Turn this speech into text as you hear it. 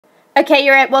Okay,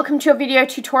 you're right. Welcome to your video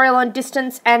tutorial on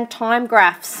distance and time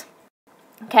graphs.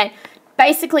 Okay,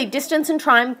 basically distance and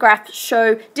time graphs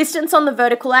show distance on the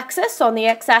vertical axis, so on the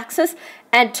x-axis,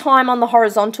 and time on the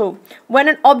horizontal. When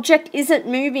an object isn't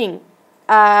moving,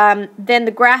 then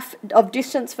the graph of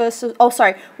distance versus,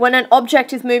 when an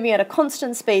object is moving at a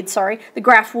constant speed, the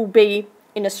graph will be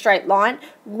in a straight line.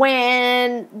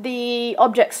 When the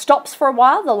object stops for a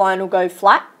while, the line will go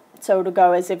flat, so it'll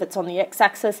go as if it's on the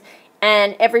x-axis,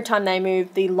 and every time they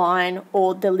move, the line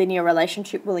or the linear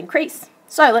relationship will increase.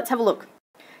 So let's have a look.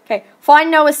 Okay,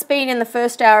 find Noah's speed in the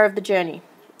first hour of the journey.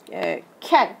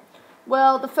 Okay,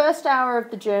 well, the first hour of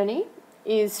the journey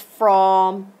is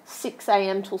from 6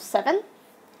 a.m. till 7.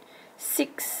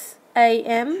 6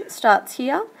 a.m. starts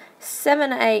here.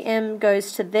 7 a.m.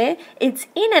 goes to there. It's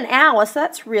in an hour, so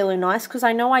that's really nice because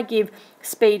I know I give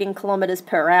speed in kilometres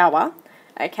per hour.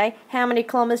 Okay, how many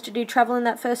kilometres did he travel in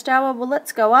that first hour? Well,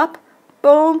 let's go up.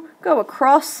 Boom, go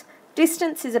across.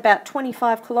 Distance is about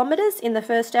 25 kilometres in the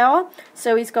first hour,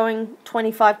 so he's going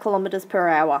 25 kilometres per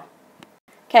hour.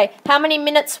 Okay, how many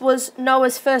minutes was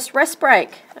Noah's first rest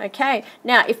break? Okay,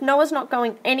 now if Noah's not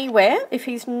going anywhere, if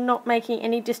he's not making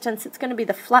any distance, it's going to be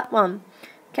the flat one.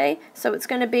 Okay, so it's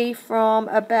going to be from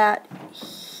about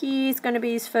here's going to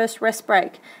be his first rest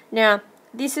break. Now,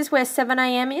 this is where 7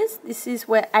 a.m. is, this is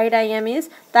where 8 a.m. is,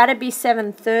 that'd be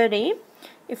 7:30.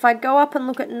 If I go up and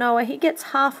look at Noah, he gets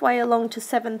halfway along to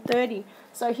 7:30.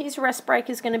 So his rest break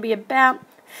is going to be about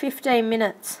 15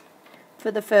 minutes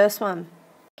for the first one.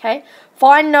 Okay,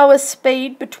 find Noah's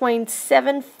speed between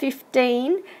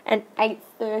 7:15 and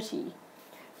 8:30.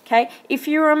 Okay, if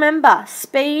you remember,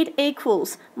 speed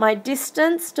equals my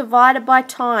distance divided by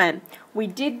time. We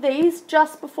did these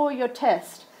just before your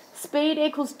test. Speed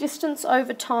equals distance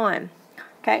over time.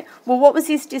 Okay, well, what was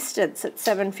his distance at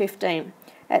 7:15?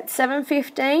 At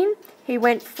 7:15, he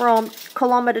went from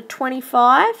kilometre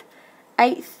 25.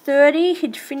 8:30,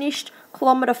 he'd finished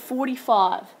kilometre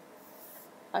 45.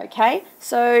 Okay,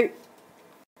 so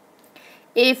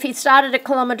if he started at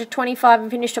kilometre 25 and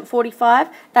finished at 45,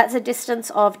 that's a distance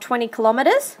of 20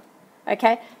 kilometres.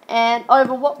 Okay, and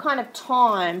over what kind of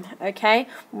time? Okay,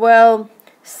 well,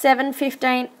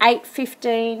 7:15,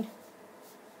 8:15.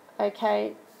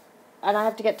 Okay, and I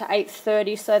have to get to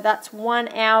 8:30, so that's 1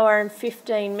 hour and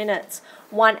 15 minutes,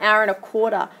 1 hour and a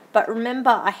quarter. But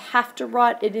remember, I have to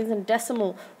write it in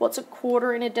decimal. What's a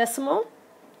quarter in a decimal?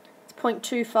 It's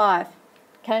 0.25.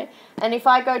 Okay, and if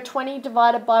I go 20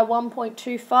 divided by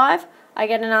 1.25, I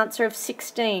get an answer of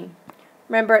 16.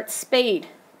 Remember, it's speed.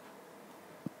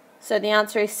 So the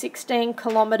answer is 16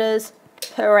 kilometres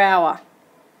per hour.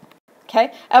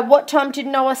 Okay, at what time did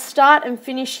Noah start and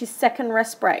finish his second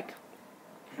rest break?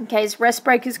 Okay, his rest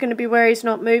break is going to be where he's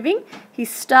not moving. He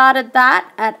started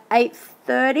that at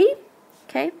 8:30.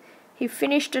 Okay, he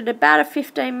finished at about a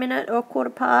 15-minute or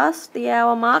quarter past the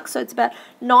hour mark, so it's about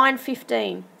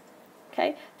 9:15.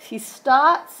 Okay, he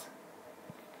starts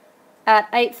at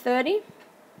 8:30.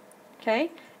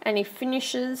 Okay, and he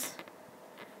finishes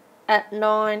at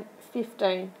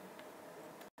 9:15.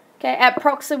 Okay, at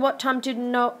approximately what time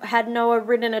had Noah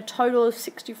ridden a total of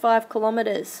 65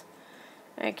 kilometres?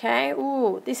 Okay,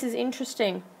 ooh, this is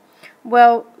interesting.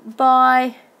 Well,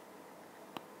 by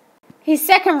his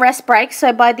second rest break,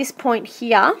 so by this point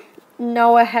here,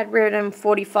 Noah had ridden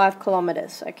 45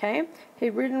 kilometres, okay?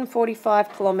 He'd ridden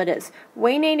 45 kilometres.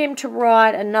 We need him to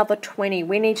ride another 20.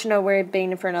 We need to know where he'd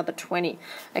been for another 20.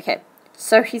 Okay,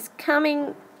 so he's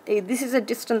coming, this is a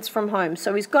distance from home,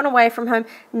 so he's gone away from home.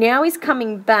 Now he's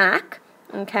coming back,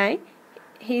 okay?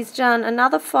 He's done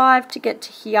another 5 to get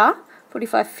to here,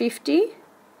 45, 50.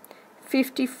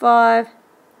 55,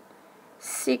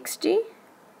 60,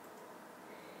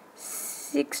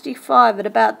 65 at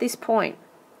about this point.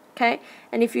 Okay,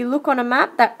 and if you look on a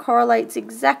map, that correlates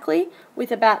exactly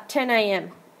with about 10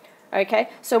 a.m. Okay,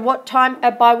 so what time?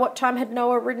 By what time had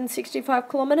Noah ridden 65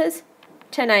 kilometres?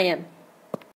 10 a.m.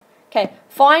 Okay,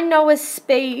 find Noah's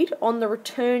speed on the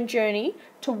return journey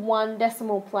to 1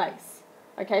 decimal place.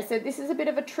 Okay, so this is a bit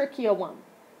of a trickier one.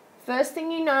 First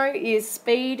thing you know is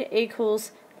speed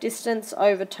equals distance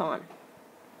over time.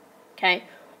 Okay,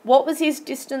 what was his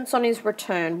distance on his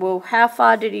return? Well, how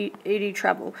far did he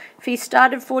travel? If he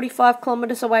started 45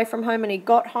 kilometres away from home and he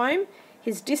got home,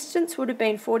 his distance would have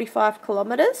been 45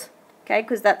 kilometres. Okay,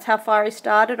 because that's how far he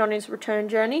started on his return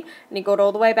journey, and he got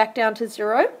all the way back down to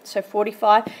 0, so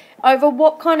 45. Over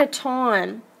what kind of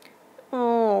time?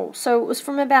 Oh, so it was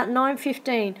from about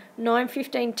 9:15,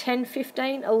 9:15,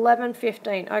 10:15,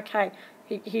 11:15. Okay.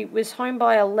 He was home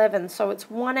by 11, so it's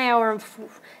 1 hour and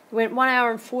he went 1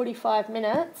 hour and 45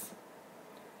 minutes.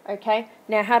 Okay,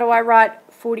 now how do I write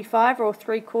 45 or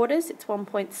 3/4, it's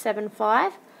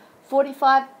 1.75.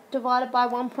 45 divided by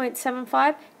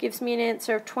 1.75 gives me an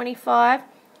answer of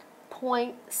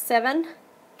 25.7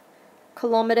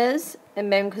 kilometers,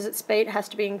 and then because it's speed, it has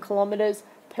to be in kilometers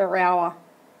per hour.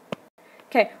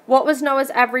 Okay, what was Noah's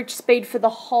average speed for the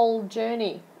whole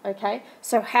journey? Okay,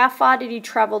 so how far did he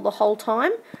travel the whole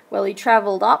time? Well, he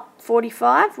travelled up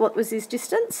 45. What was his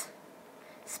distance?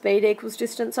 Speed equals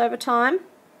distance over time.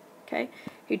 Okay,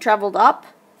 he travelled up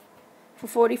for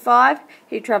 45.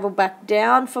 He travelled back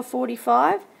down for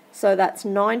 45. So that's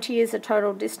 90 is the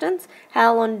total distance.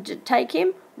 How long did it take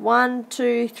him? 1,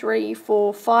 2, 3,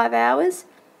 4, 5 hours.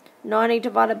 90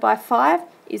 divided by 5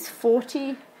 is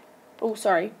 40. Oh,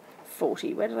 sorry,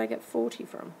 40. Where did I get 40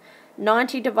 from?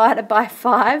 90 divided by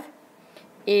 5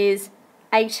 is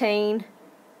 18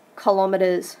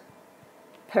 kilometers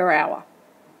per hour.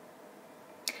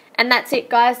 And that's it,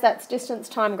 guys. That's distance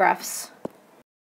time graphs.